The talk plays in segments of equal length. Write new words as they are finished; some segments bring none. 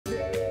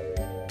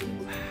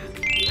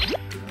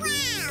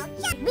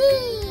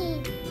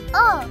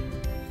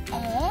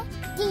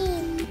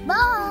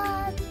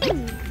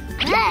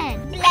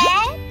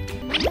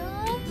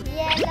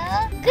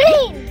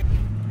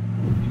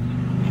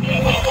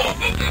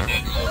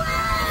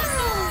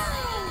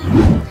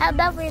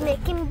about we're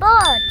making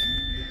board.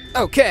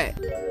 Okay.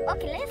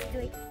 Okay, let's do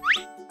it.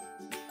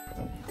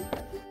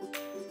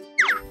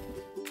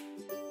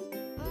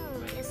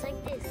 Just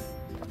like this.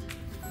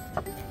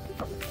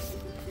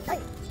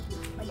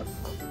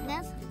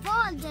 Let's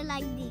fold it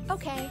like this.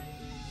 Okay.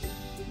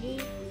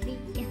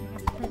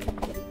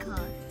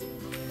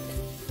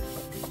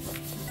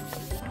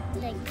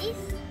 Like this.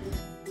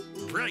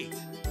 Right.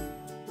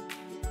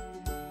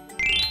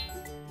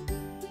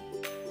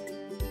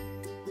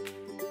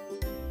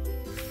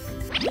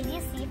 Did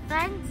you see,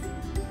 friends?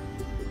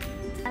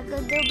 I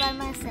could do by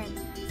myself,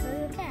 so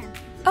you can.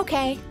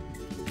 Okay.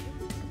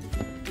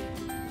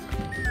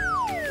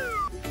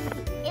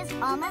 It's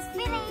almost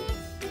finished.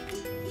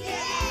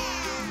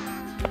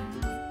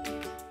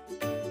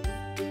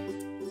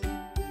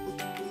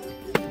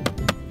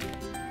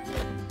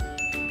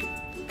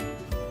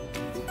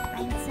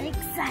 I'm so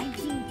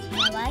excited.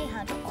 Now I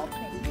have to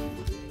open.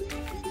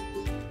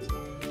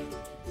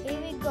 Here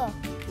we go.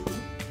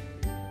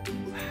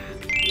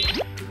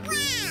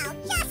 Wow!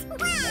 Just wow!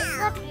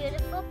 It's a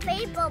beautiful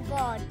paper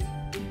board.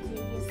 Did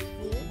you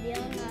see? Do you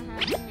know how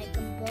to make a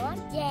board?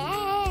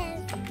 Yes!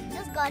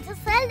 Just got to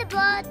sell the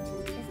board.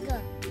 Let's go.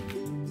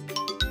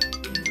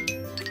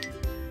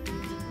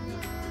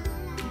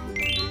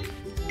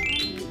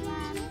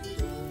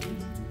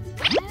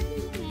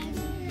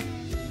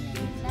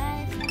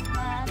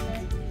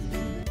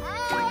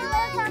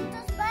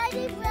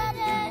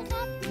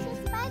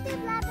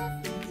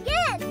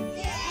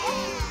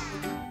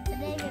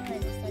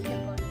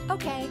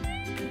 Okay.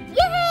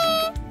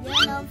 Yay! You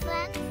know,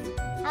 friends,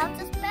 how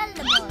to spell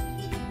the board.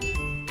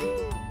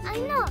 I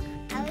know.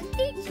 I will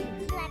teach you.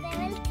 But I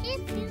will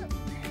teach you.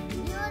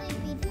 You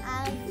repeat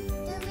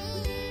after me.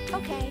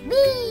 Okay.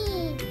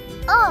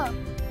 B-O-A-D.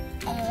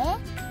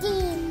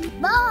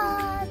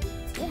 Board.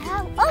 We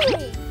have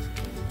orange,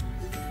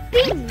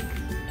 pink,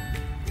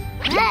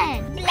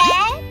 red,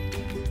 black,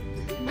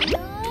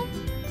 blue,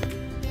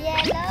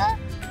 yellow,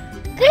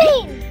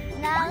 green.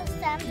 Now it's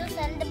time to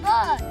sell the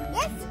board.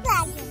 Yes,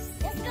 Dragon.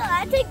 Let's go.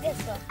 I take this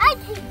one. I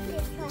take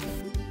this one.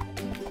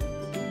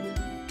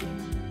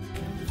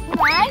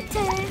 My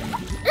turn.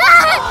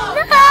 Ah!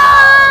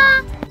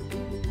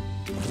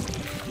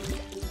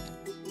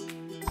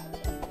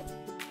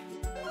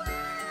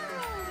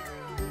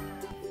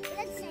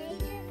 Let's say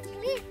just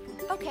click.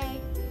 Okay.